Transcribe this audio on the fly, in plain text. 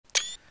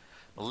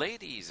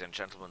Ladies and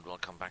gentlemen,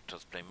 welcome back to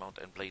Let's Play Mount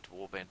and Blade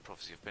Warband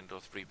Prophecy of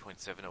Pendor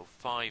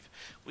 3.705.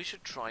 We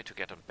should try to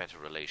get on better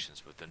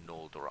relations with the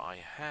Noldor. I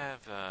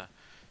have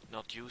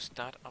not used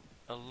that up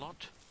a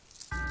lot,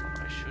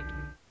 but I should.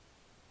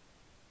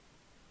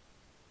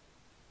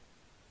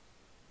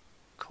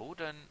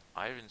 Codan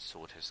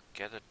Ironsword has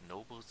gathered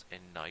nobles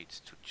and knights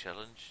to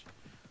challenge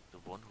the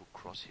one who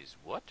cross his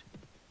what?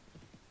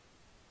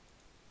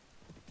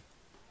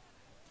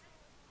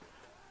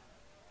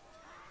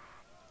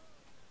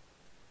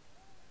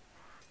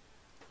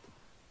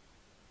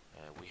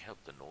 We help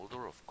the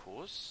Noldor, of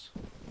course.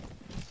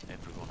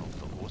 Every one of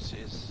the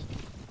horses.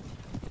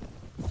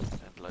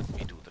 And let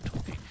me do the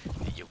talking.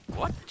 You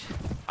what?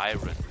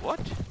 Iron what?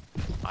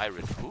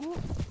 Iron who?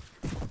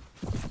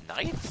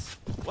 Knights?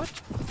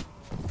 What?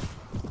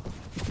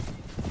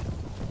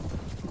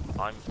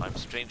 I'm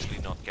strangely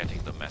not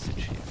getting the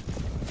message here.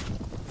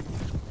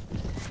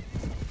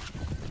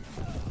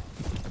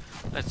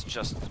 Let's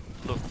just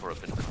look for a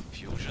bit of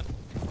confusion.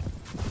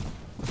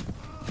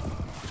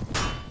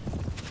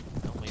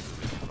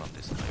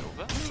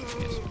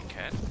 Yes, we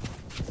can.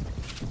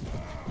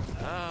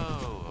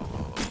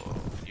 Oh,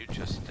 you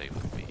just stay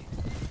with me.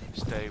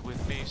 Stay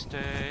with me,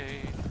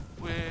 stay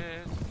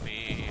with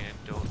me, and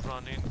don't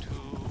run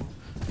into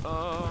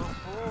a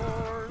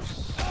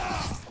horse.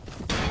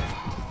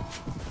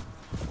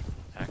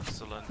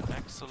 Excellent,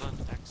 excellent,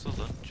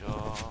 excellent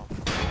job.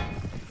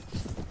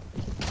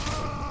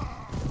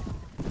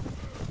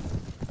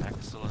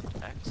 Excellent,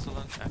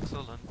 excellent,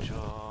 excellent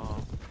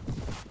job.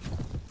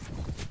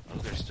 Oh,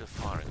 they're still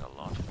firing a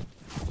lot.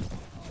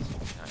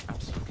 I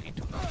absolutely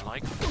do not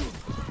like.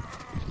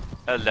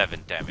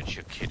 11 damage,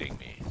 you're kidding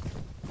me.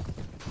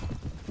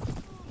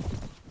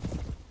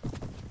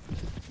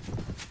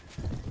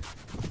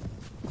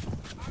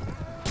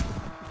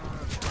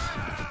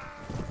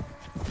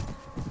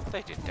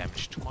 They did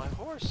damage to my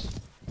horse.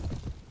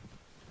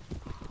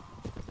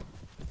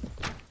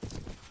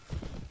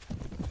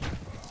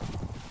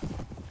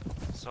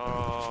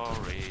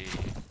 Sorry.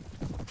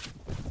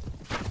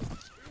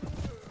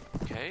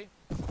 Okay.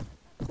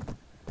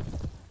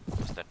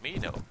 Was that me?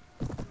 No.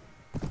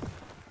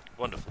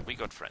 Wonderful, we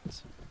got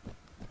friends.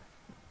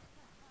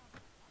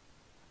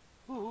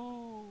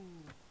 Ooh.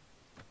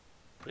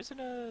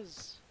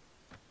 Prisoners!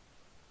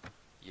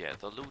 Yeah,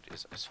 the loot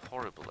is as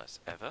horrible as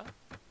ever.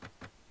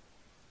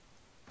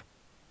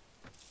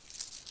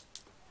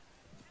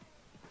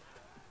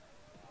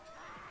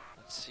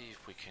 Let's see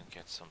if we can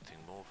get something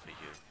more for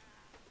you.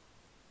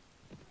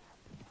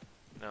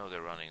 No,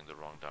 they're running in the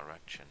wrong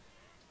direction.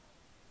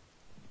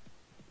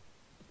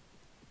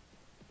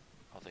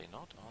 Are they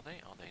not? Are they?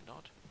 Are they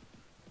not?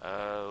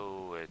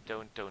 Oh,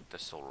 don't the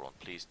Sauron.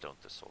 Please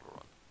don't the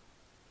Sauron.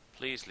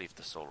 Please leave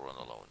the Sauron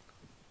alone.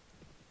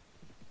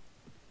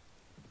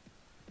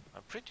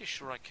 I'm pretty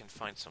sure I can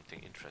find something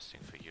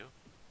interesting for you.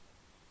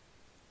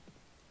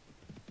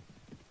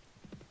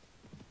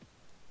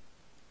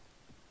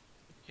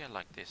 Yeah,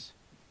 like this.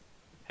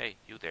 Hey,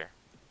 you there.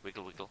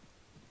 Wiggle, wiggle.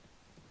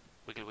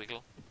 Wiggle,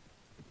 wiggle.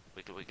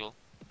 Wiggle, wiggle.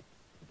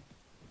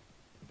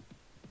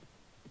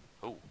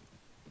 Oh.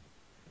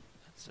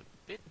 That's a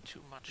bit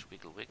too much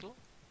wiggle, wiggle.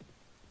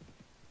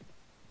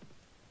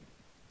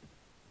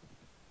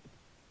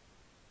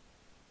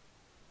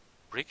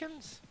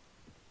 Brigands?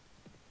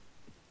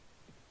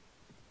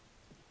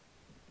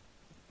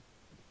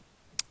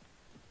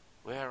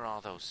 Where are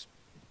those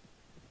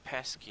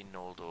pesky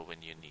Noldor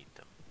when you need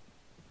them?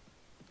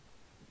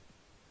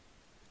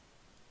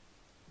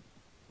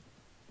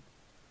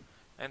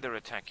 And they're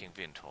attacking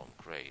Windholm,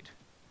 great.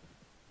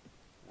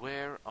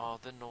 Where are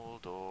the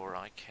Noldor?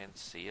 I can't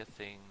see a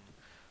thing.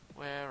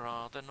 Where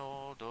are the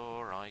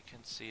Noldor? I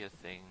can see a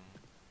thing.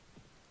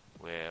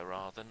 Where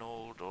are the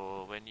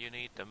Noldor when you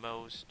need them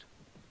most?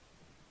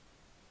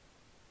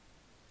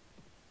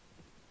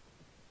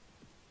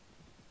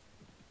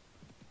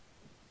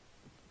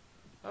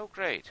 Oh,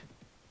 great.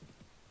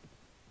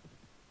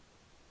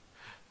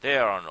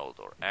 There are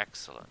Noldor.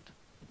 Excellent.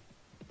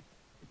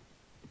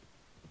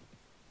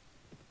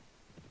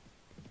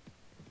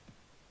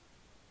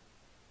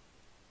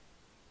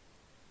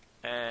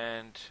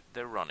 And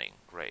they're running.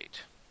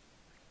 Great.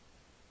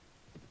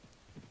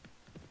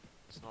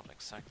 It's not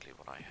exactly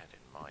what I had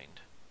in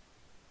mind.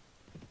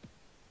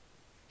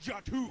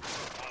 Jatu!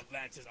 Our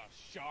lances are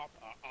sharp,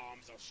 our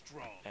arms are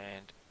strong.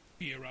 And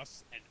fear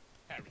us and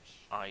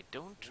perish. I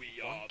don't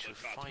want to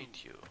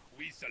fight you.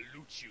 We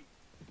salute you.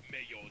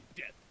 May your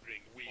death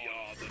bring. We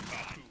are the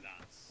Jatu.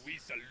 We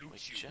salute you.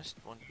 We just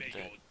want May the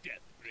your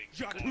death bring.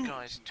 good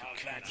guys to our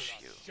catch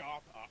you. Are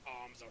sharp, our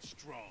arms are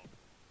strong.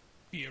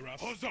 Fear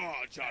us.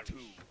 Huzzah,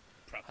 Jatu!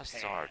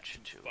 Huzzah,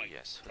 Jatu,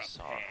 yes,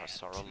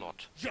 huzzah a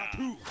lot.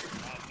 Jatu!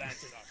 Our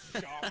lances are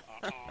sharp,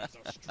 our arms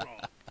are strong.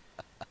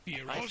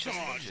 I just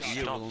want to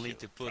You stop will need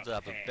to put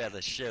up a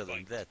better show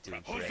than that to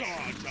impress.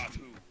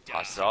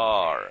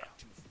 Huzzah!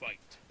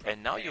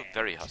 And now you're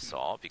very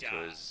huzzah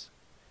because,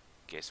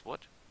 guess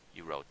what?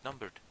 You're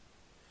outnumbered.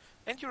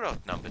 And you're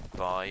outnumbered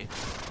by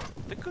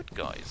the good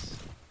guys.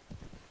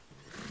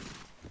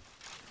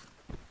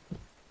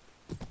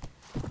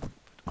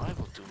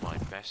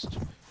 best to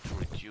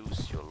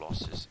reduce your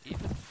losses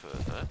even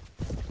further.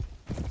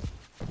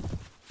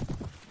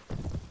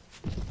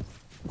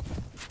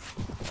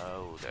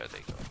 Oh, there they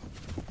go.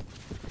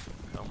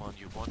 Come on,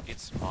 you want...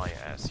 It's my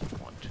ass you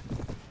want.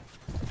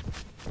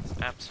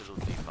 It's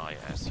absolutely my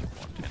ass you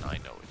want, and I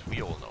know it.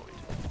 We all know it.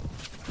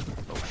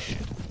 Oh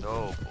shit.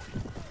 Oh boy.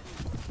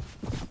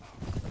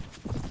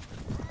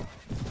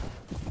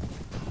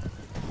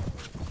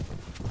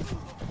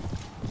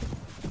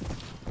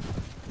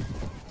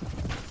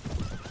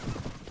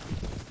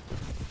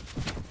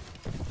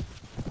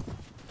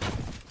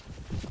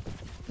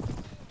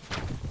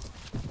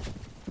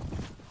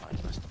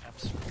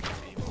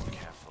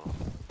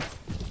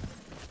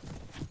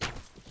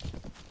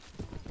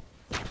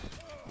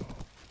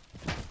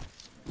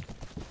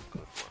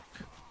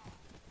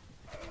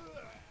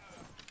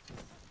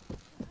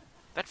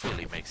 That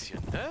really makes you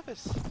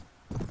nervous.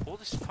 All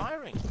this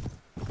firing.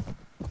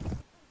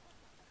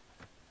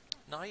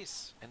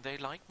 Nice. And they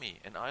like me.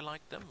 And I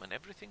like them. And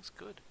everything's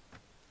good.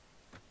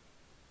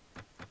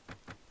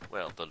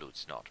 Well, the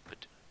loot's not.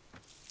 But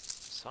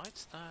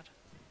besides that...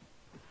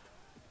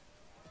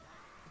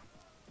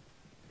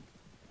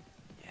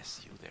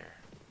 Yes, you there.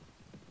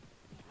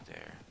 You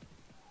there.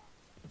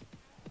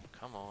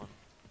 Come on.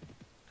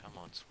 Come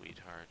on,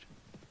 sweetheart.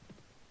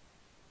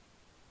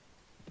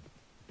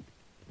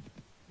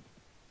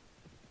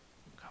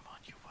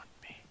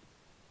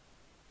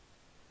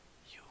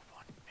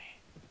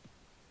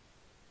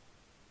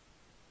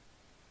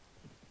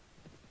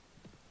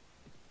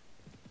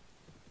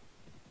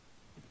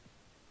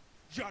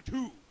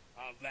 Jatu!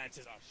 Our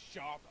lances are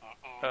sharp, our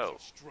arms are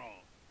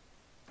strong.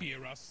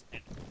 Fear us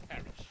and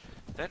perish.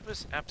 That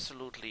was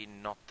absolutely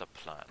not the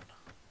plan.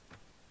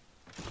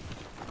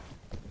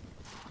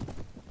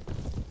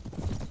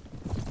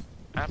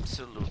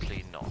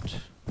 Absolutely not.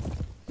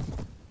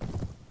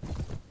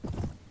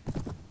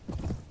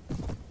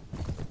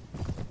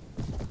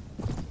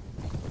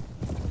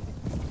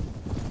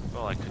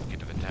 Well, I could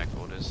give attack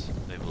orders.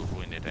 They will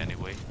ruin it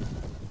anyway.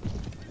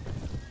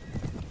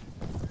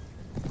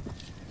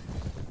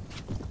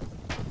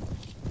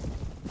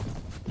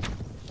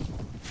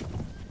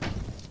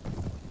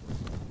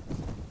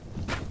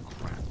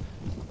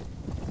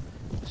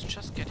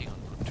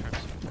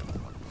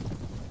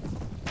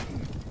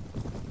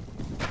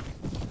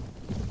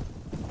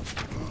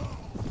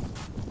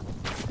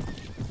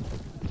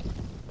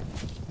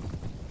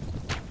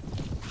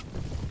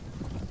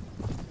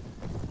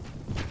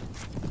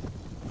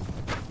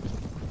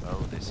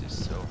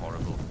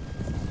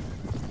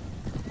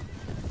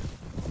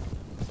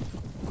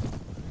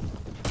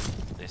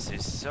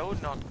 So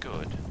not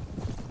good.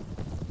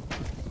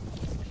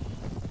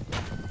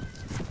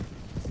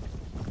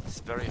 It's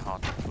very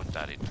hard to put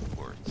that into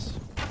words.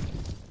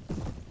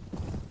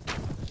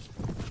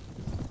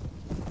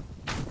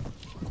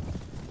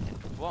 And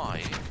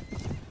why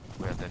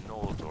were the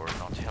Noldor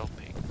not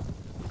helping?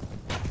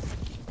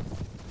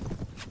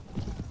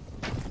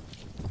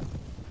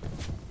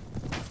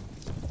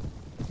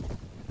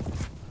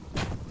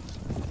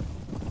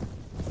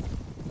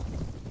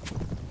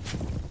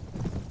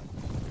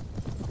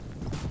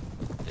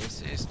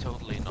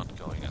 Totally not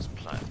going as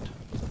planned.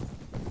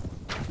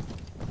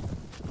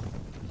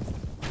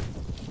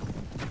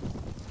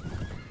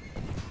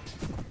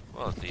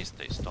 Well, at least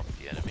they stopped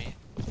the enemy.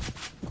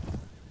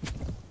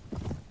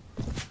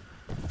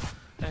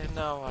 And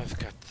now I've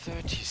got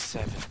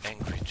 37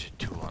 angry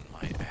Jatu on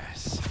my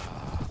ass.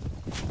 Ah,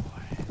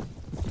 boy.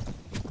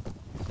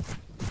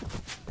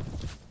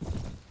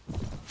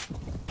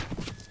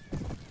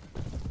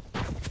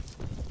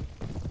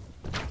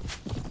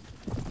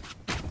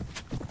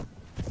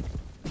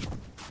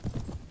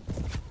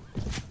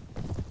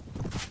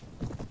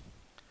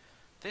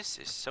 This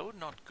is so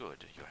not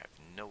good, you have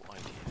no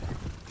idea.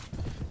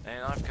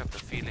 And I've got the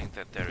feeling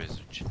that there is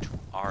a Jatu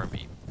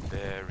army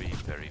very,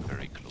 very,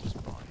 very close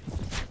by.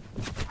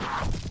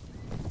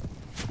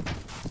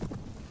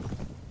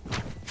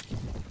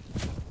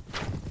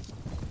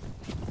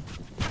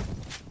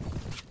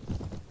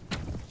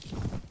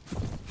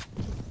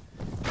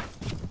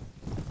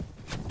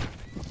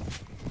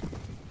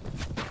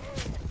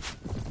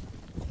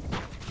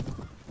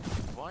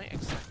 Why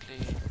exactly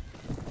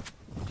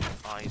did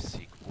I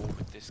seek war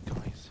with this,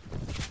 guys?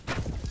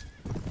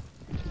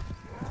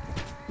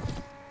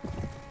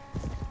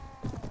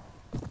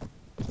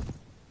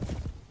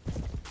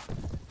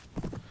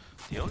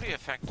 The only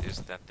effect is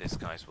that these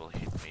guys will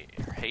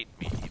hate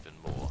me even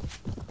more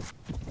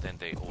than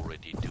they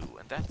already do,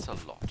 and that's a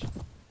lot.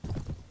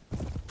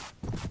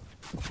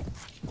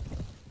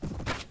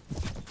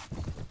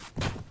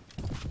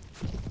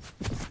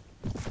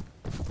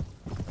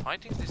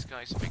 Fighting these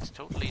guys makes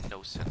totally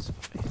no sense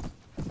for me.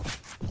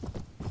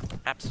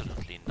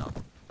 Absolutely none.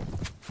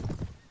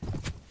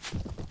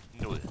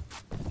 Null.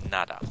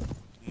 Nada.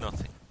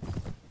 Nothing.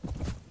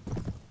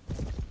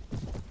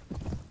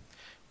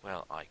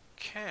 Well, I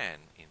can,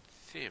 in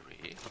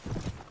theory...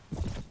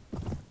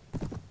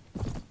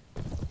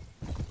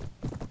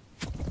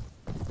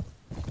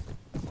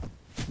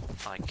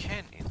 I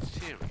can, in theory...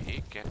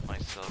 theory, get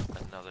myself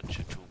another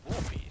Jatu war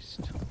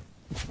beast.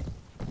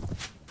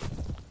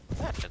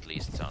 That at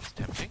least sounds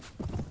tempting.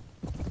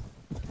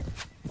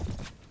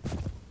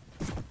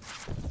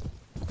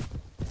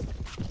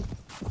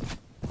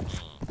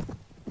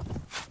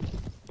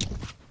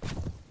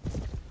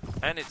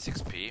 And it's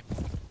XP.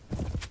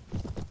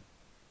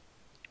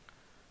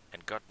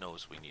 And God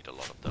knows we need a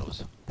lot of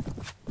those.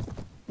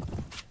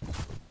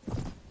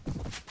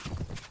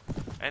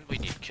 And we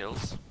need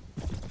kills.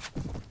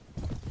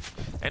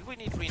 And we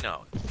need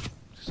renown.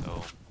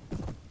 So,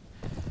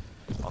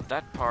 on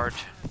that part,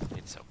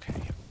 it's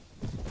okay.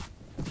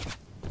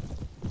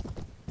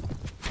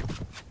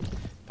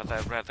 But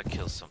I'd rather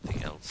kill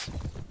something else.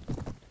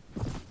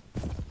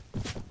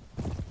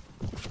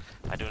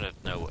 I do not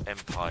know,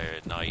 Empire,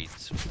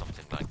 Knights, or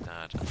something like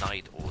that. A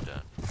Knight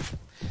Order.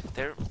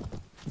 There are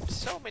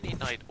so many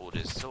Knight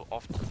Orders so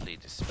oftenly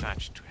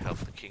dispatched to help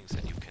the kings,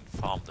 and you can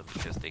farm them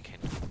because they can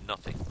do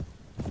nothing.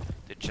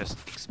 They're just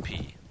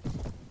XP.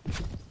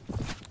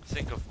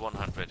 Think of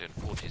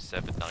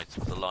 147 Knights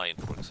of the Lion,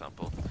 for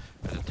example,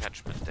 a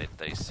detachment that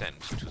they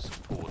send to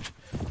support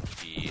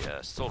the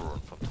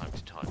Sauron from time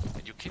to time.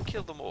 And you can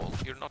kill them all.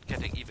 You're not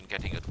even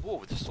getting at war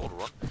with the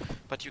Sauron,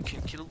 but you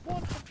can kill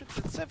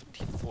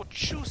 174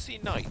 juicy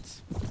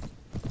knights.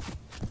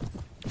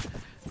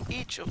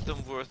 Each of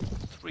them worth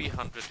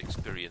 300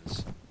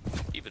 experience,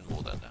 even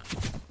more than that.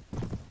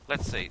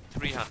 Let's say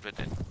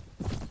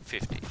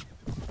 350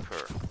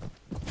 per.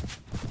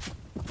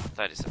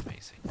 That is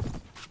amazing.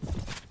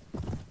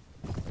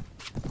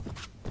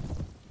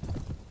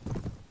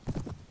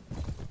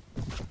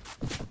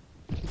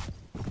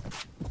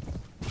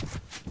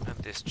 And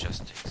this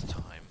just takes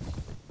time.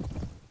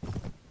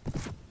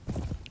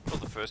 Well,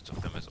 the first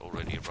of them has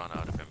already run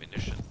out of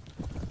ammunition.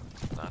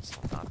 That's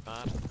not that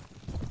bad.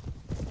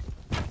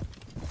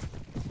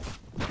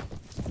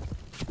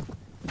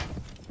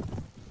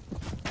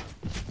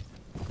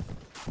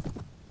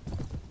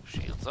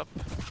 Shields up.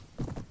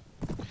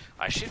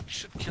 I should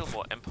kill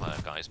more Empire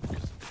guys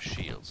because of their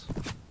shields.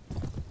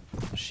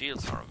 The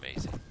shields are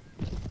amazing.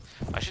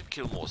 I should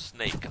kill more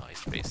Snake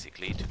guys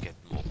basically to get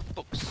more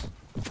books.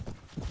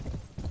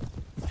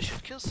 I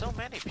should kill so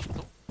many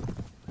people.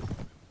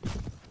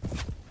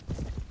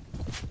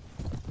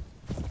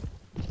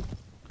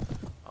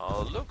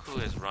 Oh, look who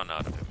has run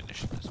out of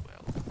ammunition as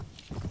well.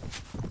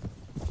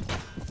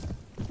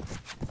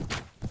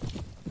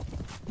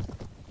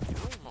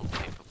 You're more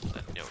capable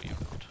than... No, you're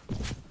not.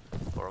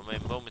 For a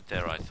moment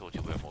there I thought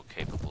you were more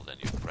capable than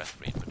your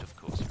brethren, but of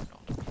course you're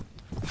not.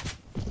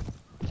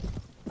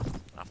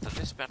 After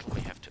this battle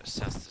we have to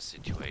assess the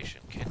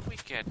situation. Can we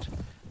get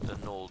the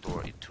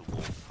Noldor into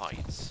more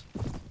fights?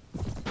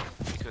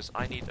 Because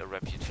I need a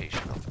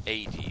reputation of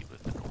 80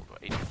 with the Noldor.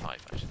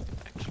 85 I should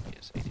actually,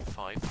 yes,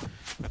 85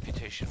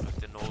 reputation with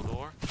the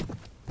Noldor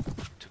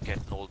to get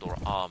Noldor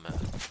armor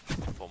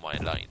for my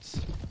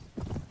lines.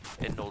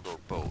 And Noldor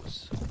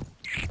bows.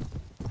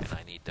 And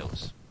I need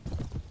those.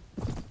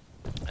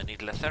 I need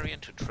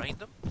Letharian to train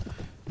them,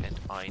 and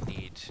I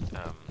need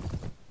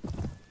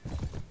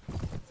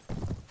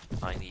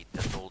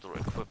the Noldor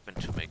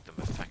equipment to make them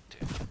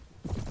effective.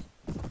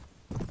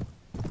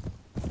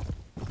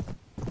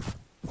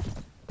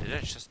 Did I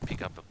just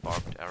pick up a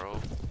barbed arrow?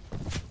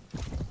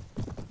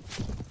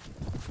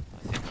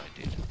 I think I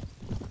did.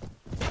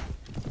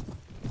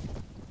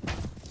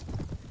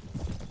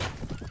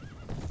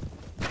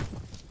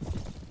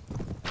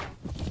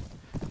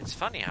 It's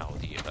funny how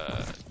the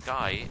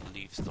guy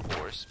leaves the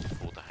horse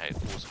before the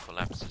horse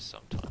collapses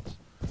sometimes.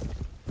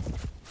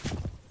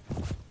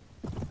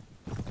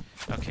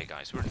 Okay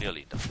guys, we're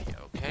nearly done here,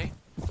 okay?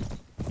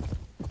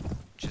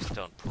 Just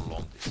don't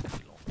prolong this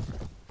any longer.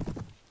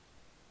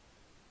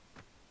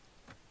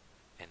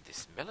 And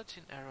these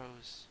Melatonin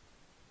arrows...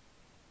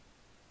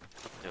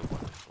 They're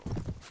wonderful.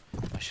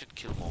 I should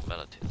kill more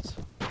Melatonin.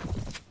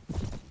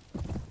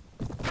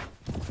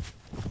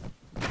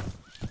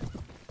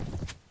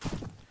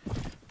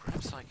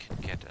 Perhaps I can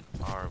get an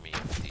army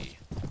of the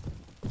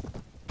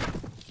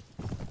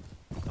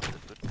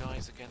good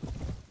guys again.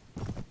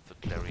 The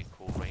Glarian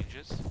Core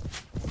Rangers.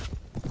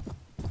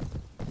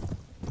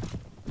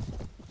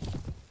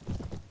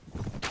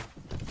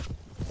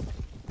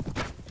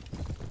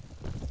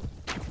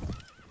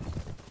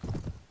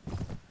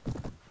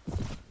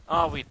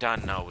 Are we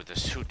done now with the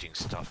shooting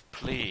stuff,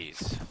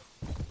 please?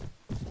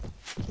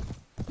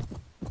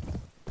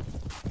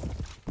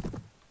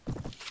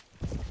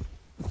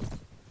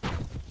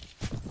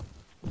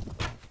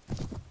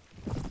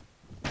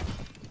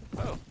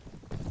 Oh.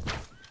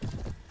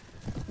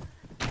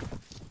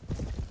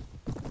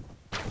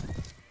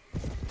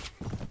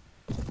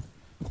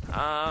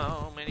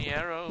 How many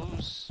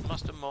arrows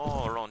must a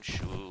moron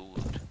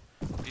shoot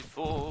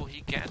before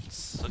he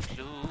gets a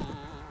clue?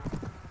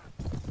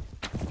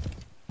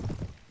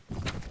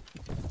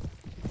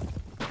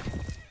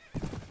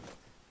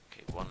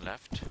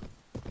 Left.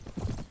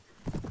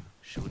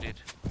 Shoot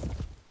it.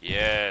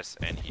 Yes,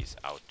 and he's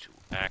out too.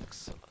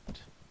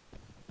 Excellent.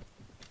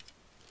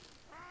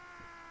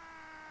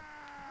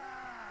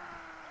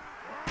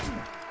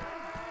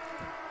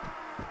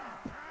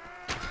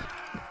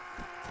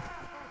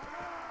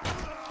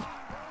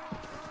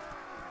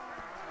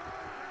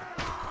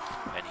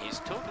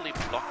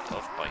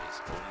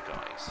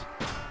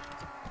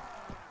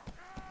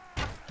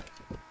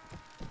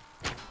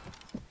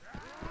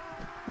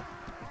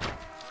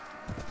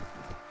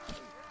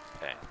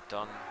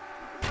 done.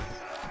 And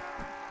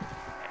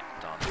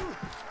done.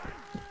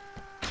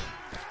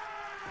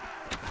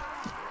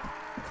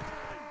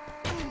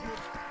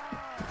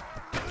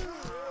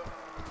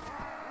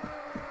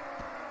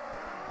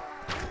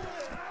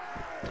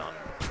 Done.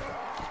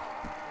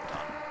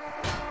 Done.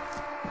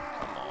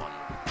 Come on.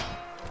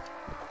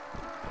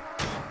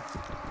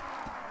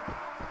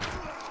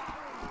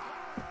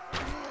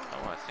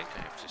 Oh, I think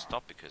I have to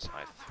stop because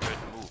I heard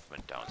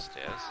movement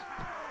downstairs.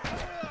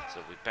 So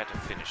we better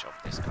finish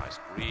off this guys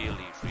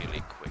really,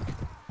 really quick.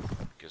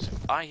 Because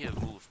if I hear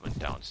movement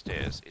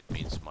downstairs, it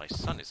means my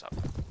son is up.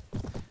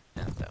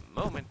 And the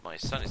moment my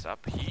son is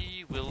up,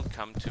 he will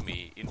come to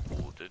me in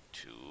order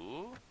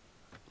to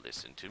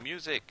listen to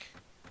music.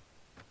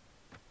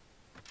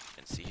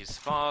 And see his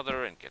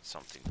father and get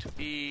something to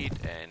eat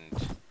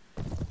and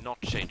not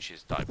change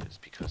his diapers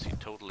because he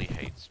totally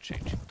hates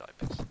changing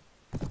diapers.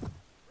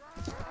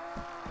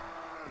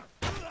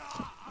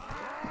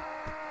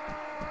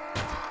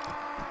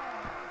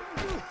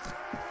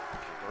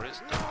 Okay, Boris,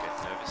 don't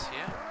get nervous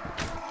here.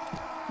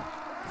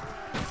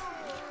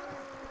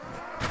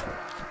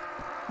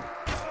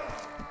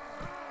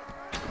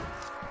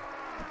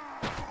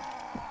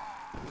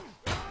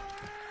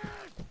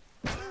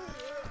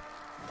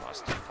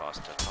 Faster,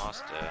 faster,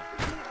 faster.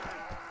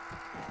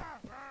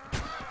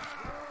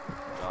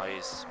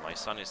 Guys, my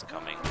son is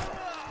coming.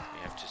 We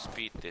have to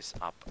speed this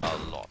up a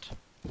lot.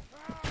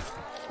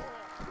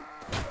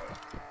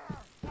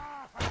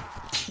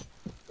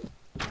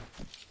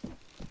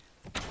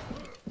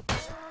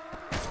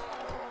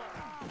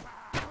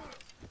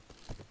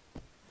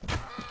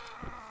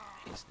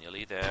 He's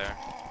nearly there.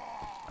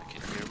 I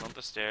can hear him on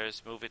the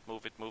stairs. Move it,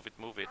 move it, move it,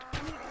 move it.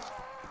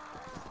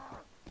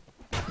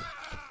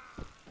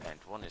 And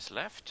one is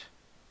left.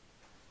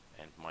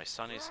 And my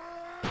son is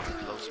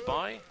close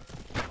by.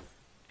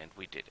 And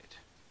we did it.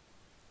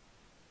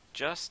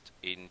 Just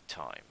in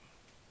time.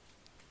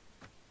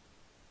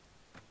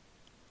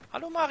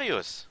 Hallo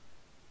Marius.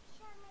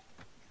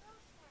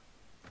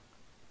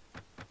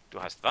 Du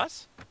hast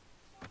was?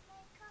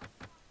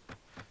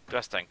 Du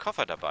hast deinen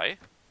Koffer dabei?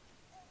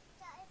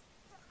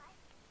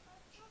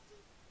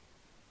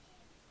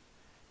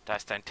 Da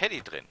ist dein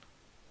Teddy drin.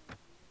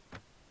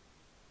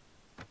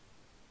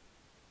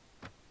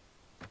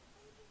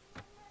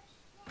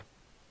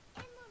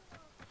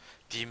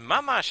 Die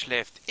Mama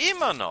schläft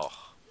immer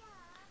noch.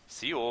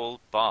 See you all.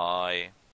 Bye.